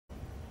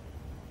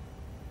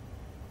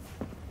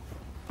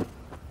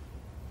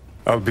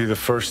I'll be the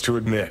first to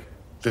admit,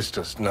 this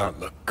does not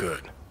look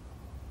good.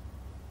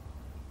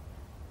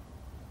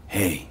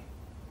 Hey.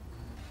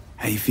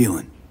 How you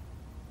feeling?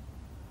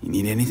 You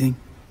need anything?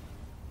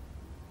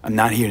 I'm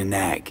not here to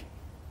nag.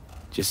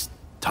 Just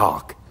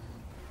talk.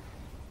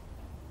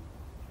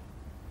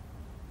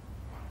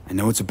 I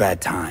know it's a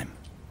bad time,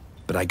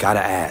 but I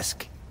gotta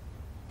ask.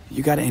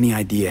 You got any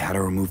idea how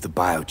to remove the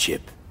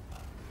biochip?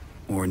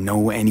 Or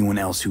know anyone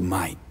else who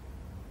might?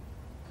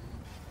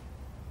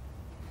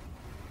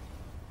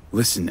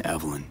 Listen,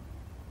 Evelyn.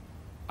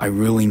 I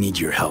really need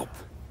your help.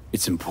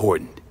 It's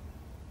important.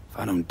 If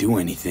I don't do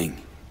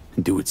anything,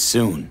 and do it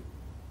soon,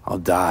 I'll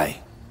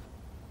die.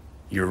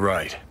 You're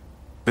right.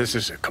 This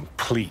is a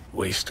complete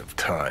waste of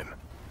time.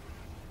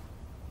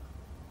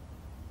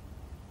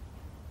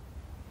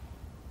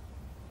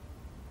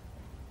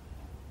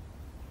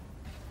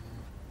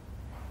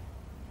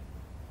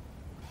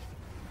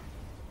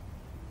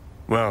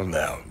 Well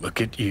now,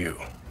 look at you.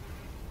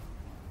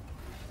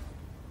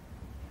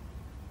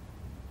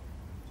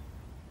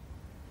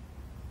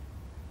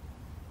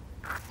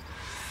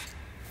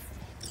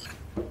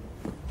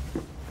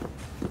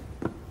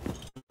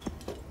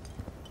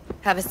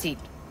 Have a seat.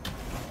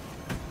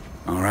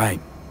 All right.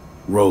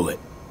 Roll it.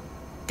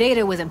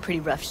 Data was in pretty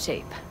rough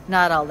shape.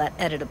 Not all that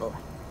editable.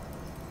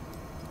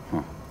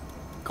 Huh.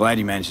 Glad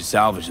you managed to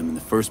salvage them in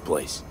the first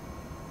place.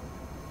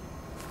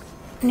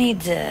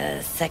 Needs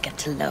a second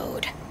to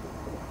load.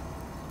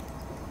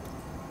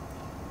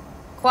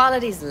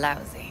 Quality's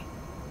lousy,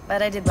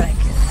 but I did what I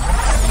could.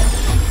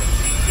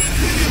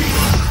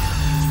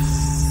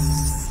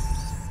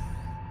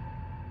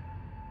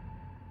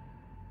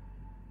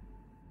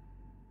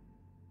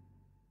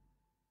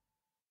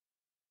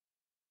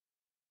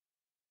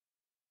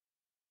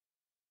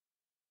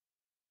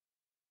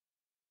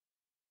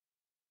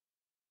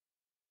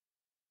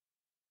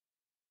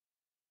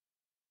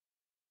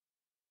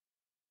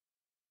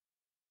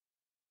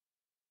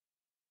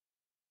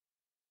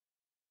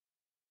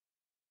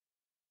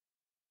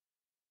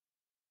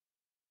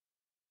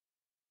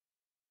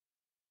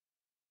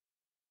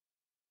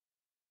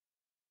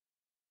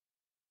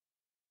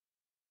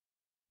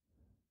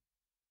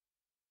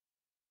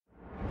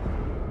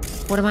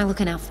 What am I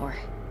looking out for?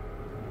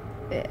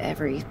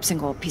 Every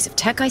single piece of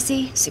tech I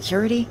see?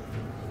 Security?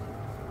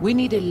 We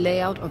need a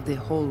layout of the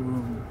whole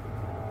room.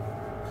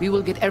 We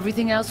will get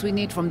everything else we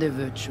need from the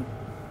Virtue.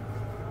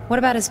 What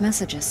about his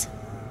messages?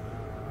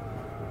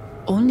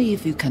 Only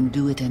if you can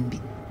do it and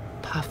be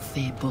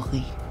parfait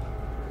bourré.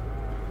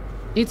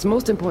 It's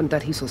most important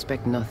that he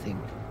suspect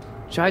nothing.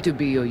 Try to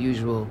be your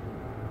usual,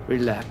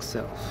 relaxed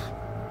self.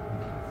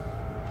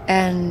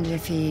 And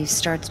if he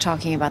starts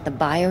talking about the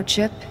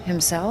biochip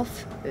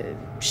himself,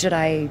 should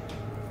I...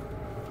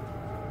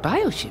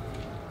 Biochip?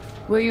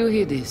 Where you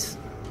hear this?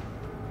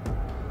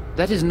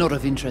 That is not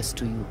of interest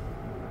to you.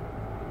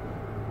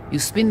 You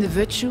spin the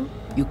Virtue,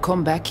 you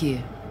come back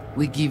here,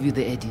 we give you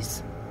the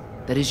eddies.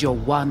 That is your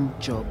one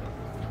job.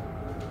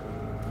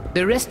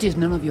 The rest is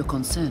none of your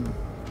concern.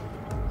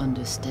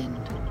 Understand?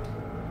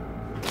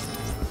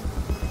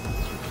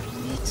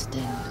 Let's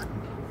then...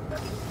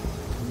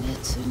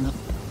 Let's not...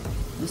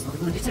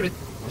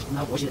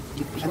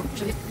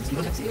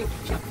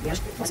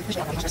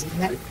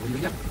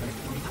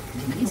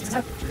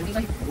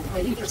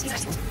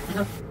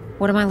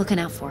 What am I looking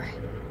out for?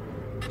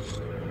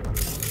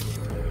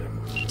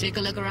 Take a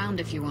look around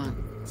if you want.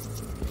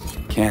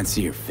 Can't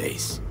see your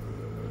face.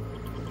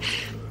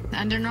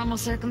 Under normal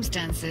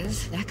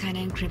circumstances, that kind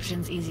of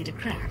encryption's easy to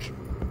crack.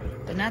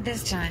 But not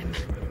this time.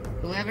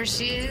 Whoever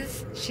she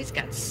is, she's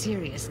got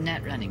serious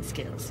net running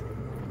skills.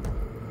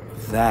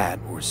 That,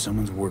 or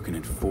someone's working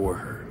it for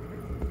her.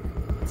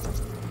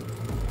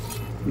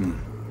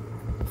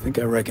 I think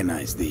I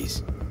recognize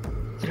these.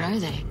 What are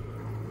they?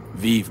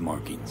 Vive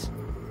markings.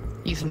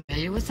 You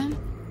familiar with them?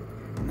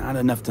 Not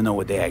enough to know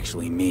what they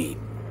actually mean.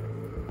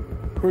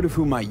 Heard of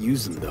who might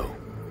use them, though.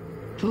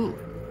 Who?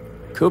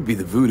 Could be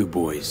the Voodoo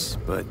Boys,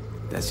 but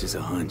that's just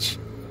a hunch.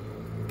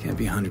 Can't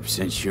be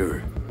 100%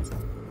 sure.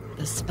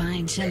 The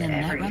spine chilling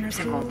netrunners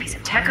cool? Piece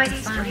of tech I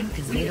find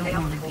because they don't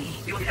want to be.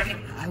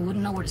 I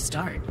wouldn't know where to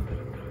start.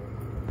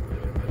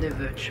 The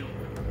Virtue.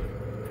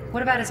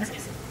 What about his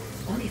messages?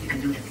 Only if you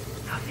can do it.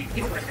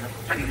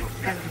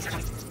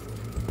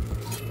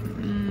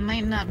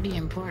 Might not be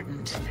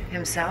important.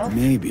 Himself?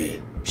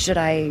 Maybe. Should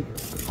I...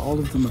 All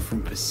of them are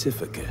from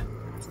Pacifica.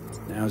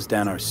 Narrows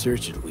down our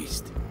search at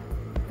least.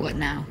 What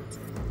now?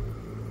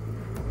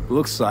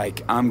 Looks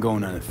like I'm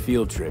going on a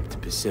field trip to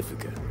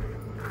Pacifica.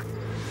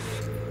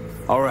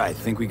 All right,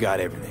 think we got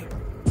everything.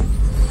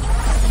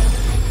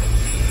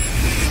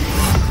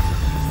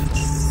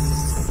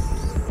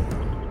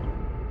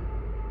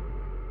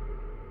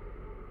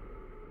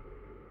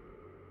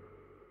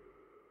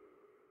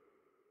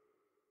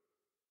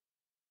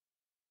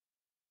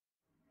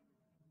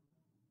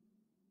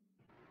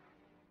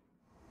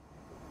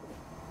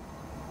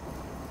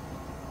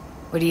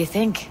 What do you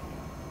think?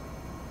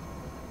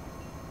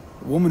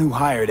 The woman who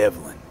hired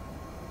Evelyn.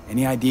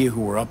 Any idea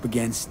who we're up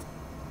against?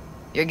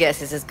 Your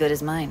guess is as good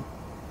as mine.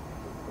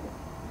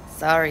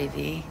 Sorry,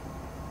 V.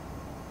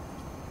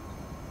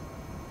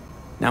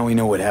 Now we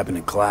know what happened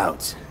to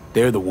Clouds.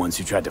 They're the ones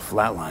who tried to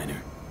flatline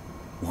her.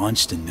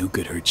 Launched a nuke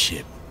at her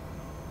ship.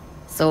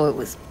 So it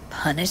was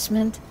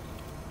punishment?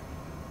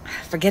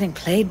 For getting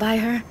played by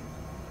her?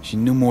 She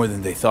knew more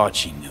than they thought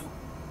she knew.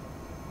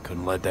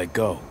 Couldn't let that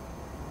go.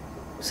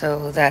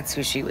 So that's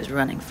who she was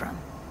running from.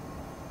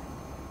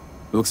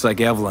 Looks like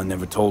Evelyn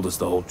never told us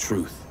the whole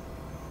truth.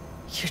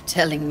 You're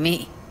telling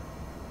me?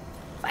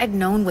 If I'd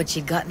known what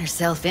she'd gotten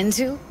herself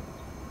into?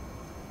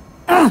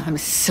 Ugh, I'm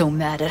so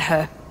mad at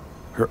her.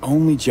 Her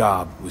only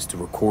job was to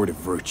record a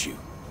virtue.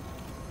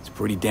 It's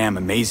pretty damn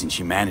amazing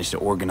she managed to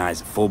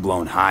organize a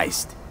full-blown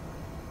heist.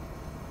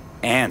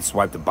 And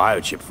swipe the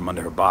biochip from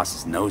under her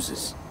boss's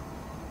noses.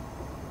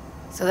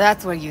 So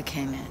that's where you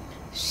came in.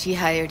 She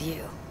hired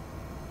you.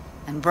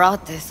 And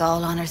brought this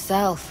all on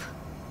herself.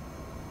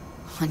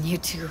 On you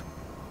two.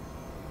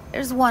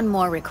 There's one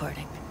more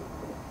recording.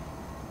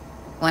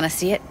 Wanna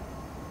see it?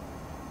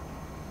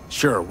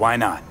 Sure, why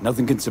not?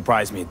 Nothing can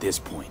surprise me at this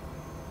point.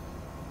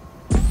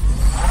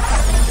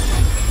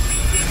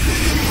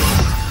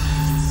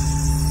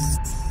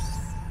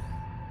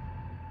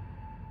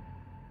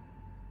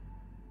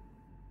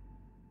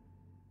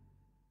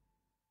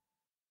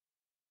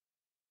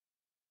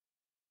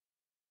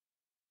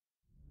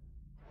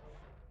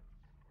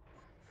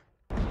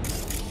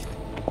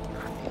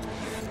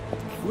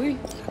 Oui,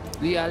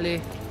 lui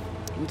aller.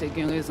 Ou te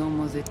gen raison,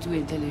 moi c'est tout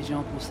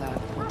intelligent pour ça,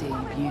 pour te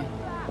bien.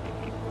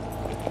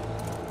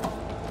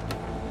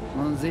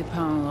 On n'est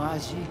pas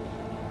enragé.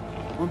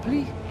 En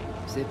plus,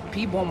 c'est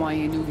plus bon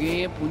moyen nous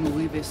gagner pour nous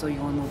arriver sur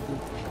yon nous.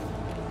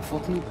 Faut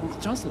que nous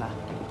prenions chance là.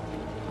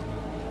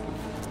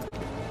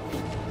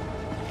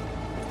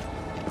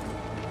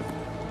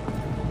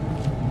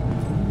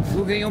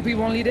 Vous gagnez plus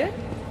bon l'idée?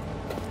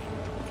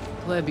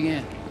 Très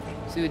bien.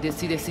 Si vous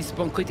décidez si c'est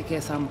bon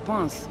critiquer ça me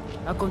pense,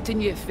 à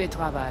continuer à faire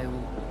travail.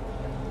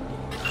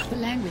 What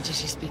language is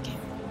she speaking?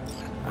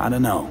 I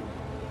don't know.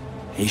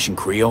 Haitian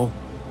Creole?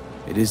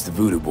 It is the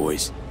Voodoo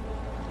Boys.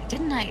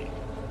 Didn't I...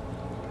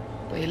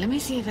 Wait, let me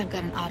see if I've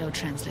got an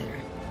auto-translator.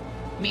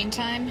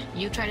 Meantime,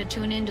 you try to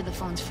tune into the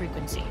phone's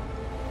frequency.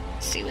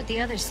 See what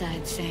the other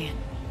side's saying.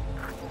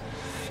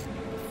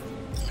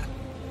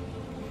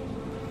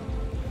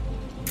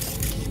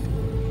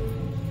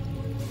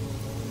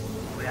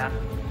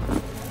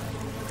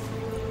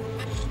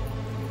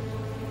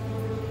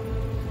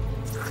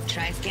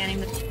 Try scanning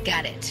the...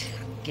 Got it.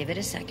 Give it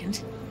a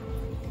second.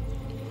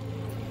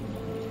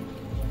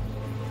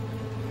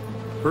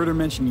 Heard her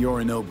mention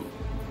Yorinobu.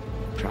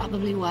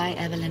 Probably why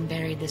Evelyn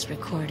buried this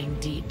recording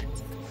deep.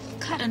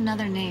 Caught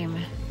another name.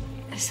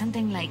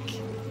 Something like...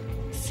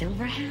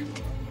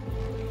 Silverhand?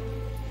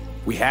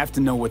 We have to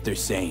know what they're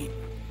saying.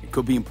 It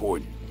could be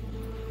important.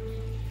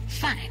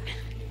 Fine.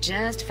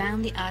 Just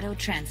found the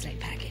auto-translate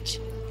package.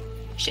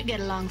 Should get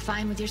along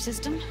fine with your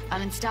system.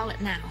 I'll install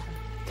it now.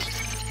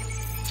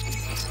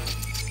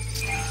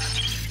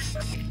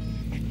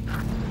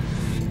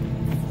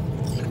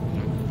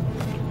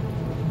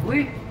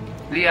 Oui,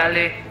 lui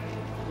aller.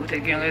 Ou te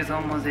gen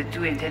raison, moi c'est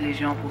tout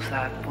intelligent pour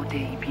ça, pour te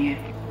bien.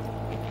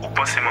 Vous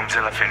pensez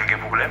mademoiselle a fait un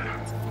problème?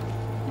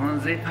 On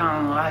n'est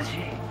pas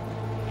enragé.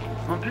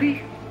 En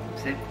plus,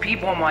 c'est plus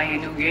bon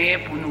moyen nous gagner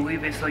pour nous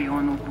arriver sur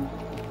yon nous.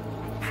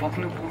 Faut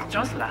que nous prenions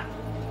chance là.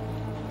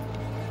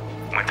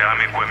 Moi t'ai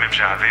ramé quoi même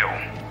j'avais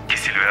qui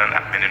si le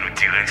a mené nous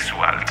direct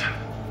sous halte.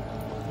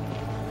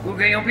 Vous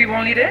gagnez plus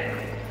bon l'idée?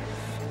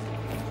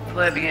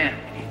 Très bien.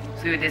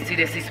 Si vous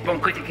décidez si c'est bon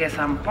critiquer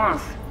ça me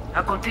pense,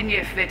 à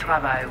continuer à faire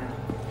travail.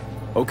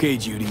 Okay,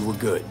 Judy, we're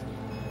good.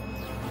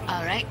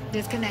 All right,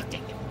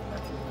 disconnecting.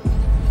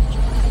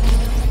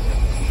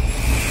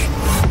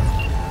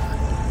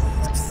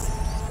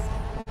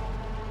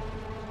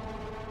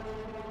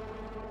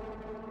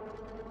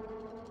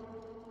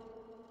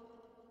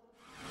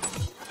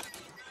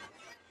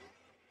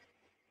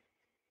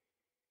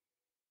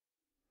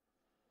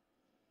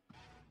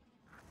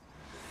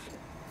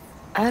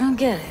 I don't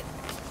get it.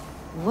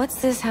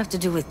 What's this have to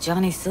do with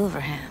Johnny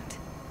Silverhand?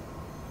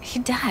 He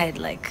died,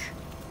 like,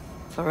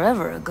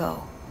 forever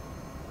ago.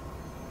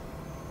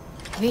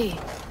 V,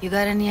 you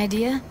got any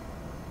idea?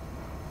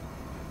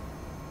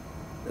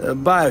 The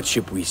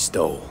biochip we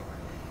stole.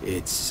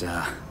 It's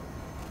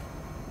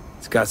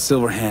got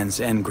Silverhand's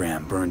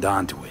engram burned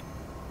onto it.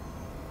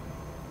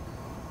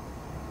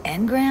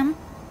 Engram?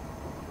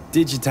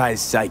 Digitized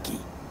psyche.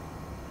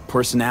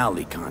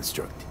 Personality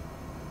construct.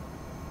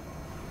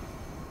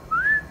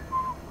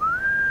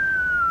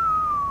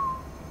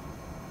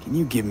 Can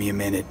you give me a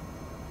minute?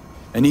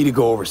 I need to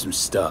go over some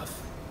stuff.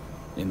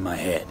 In my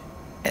head.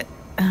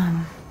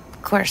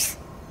 Of course.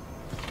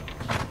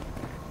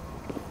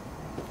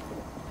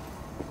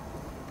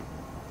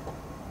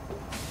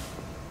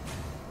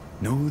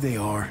 Know who they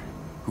are,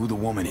 who the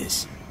woman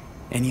is.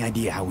 Any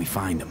idea how we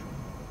find them?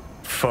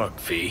 Fuck,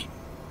 V.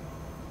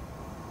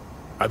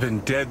 I've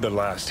been dead the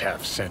last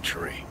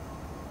half-century.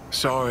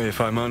 Sorry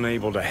if I'm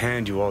unable to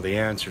hand you all the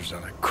answers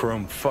on a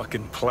chrome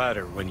fucking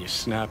platter when you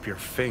snap your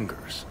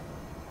fingers.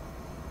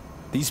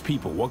 These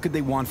people, what could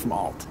they want from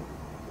Alt?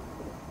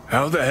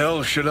 How the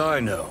hell should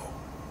I know?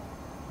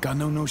 Got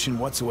no notion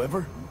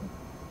whatsoever?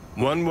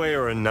 One way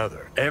or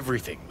another,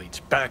 everything leads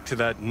back to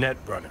that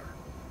netrunner.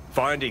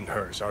 Finding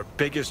her's our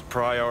biggest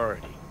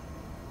priority.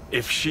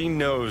 If she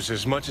knows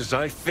as much as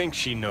I think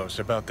she knows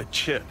about the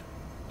chip,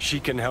 she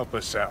can help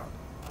us out.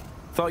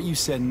 Thought you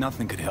said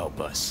nothing could help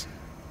us.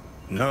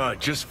 Nah,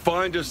 just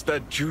find us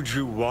that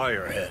Juju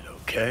wirehead,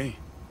 okay?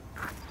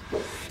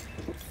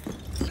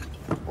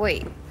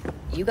 Wait,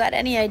 you got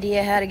any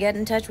idea how to get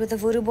in touch with the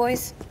Voodoo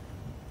Boys?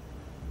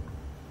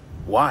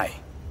 Why?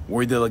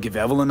 Worried they'll give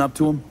Evelyn up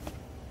to him?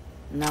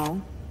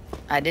 No.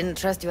 I didn't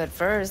trust you at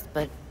first,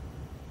 but...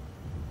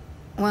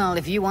 Well,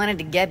 if you wanted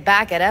to get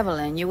back at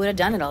Evelyn, you would have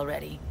done it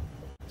already.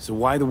 So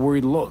why the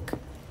worried look?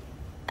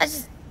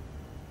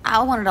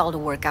 I want it all to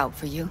work out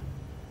for you.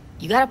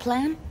 You got a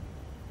plan?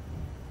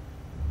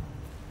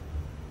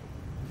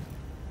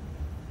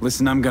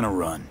 Listen, I'm gonna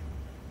run.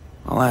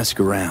 I'll ask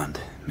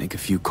around, make a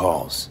few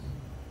calls.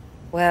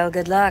 Well,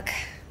 good luck.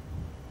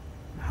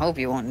 I hope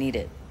you won't need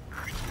it.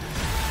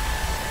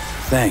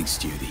 Thanks,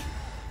 Judy.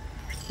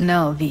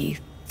 No, V.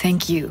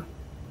 Thank you.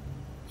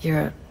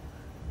 You're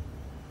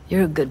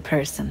a good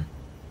person.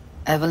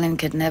 Evelyn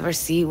could never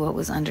see what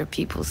was under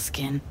people's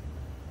skin.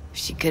 If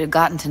she could have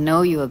gotten to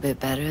know you a bit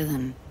better,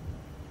 then...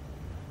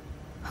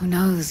 who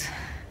knows?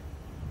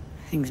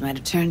 Things might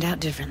have turned out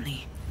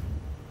differently.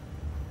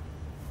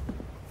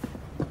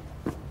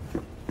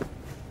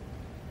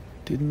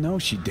 Didn't know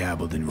she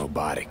dabbled in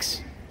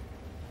robotics.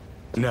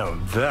 Now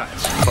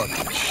that's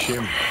fucking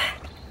shimmer.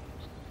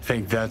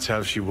 Think that's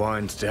how she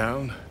winds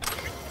down?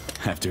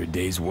 After a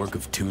day's work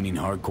of tuning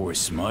hardcore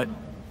smut?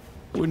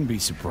 Wouldn't be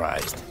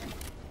surprised.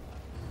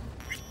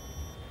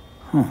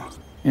 Huh,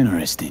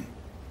 interesting.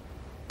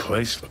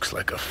 Place looks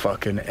like a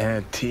fucking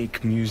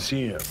antique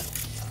museum.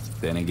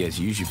 Then I guess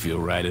you should feel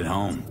right at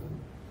home.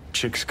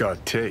 Chick's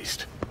got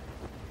taste.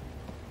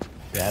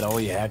 That all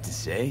you have to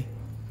say?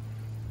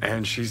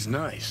 And she's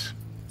nice.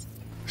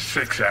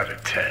 6 out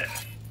of 10.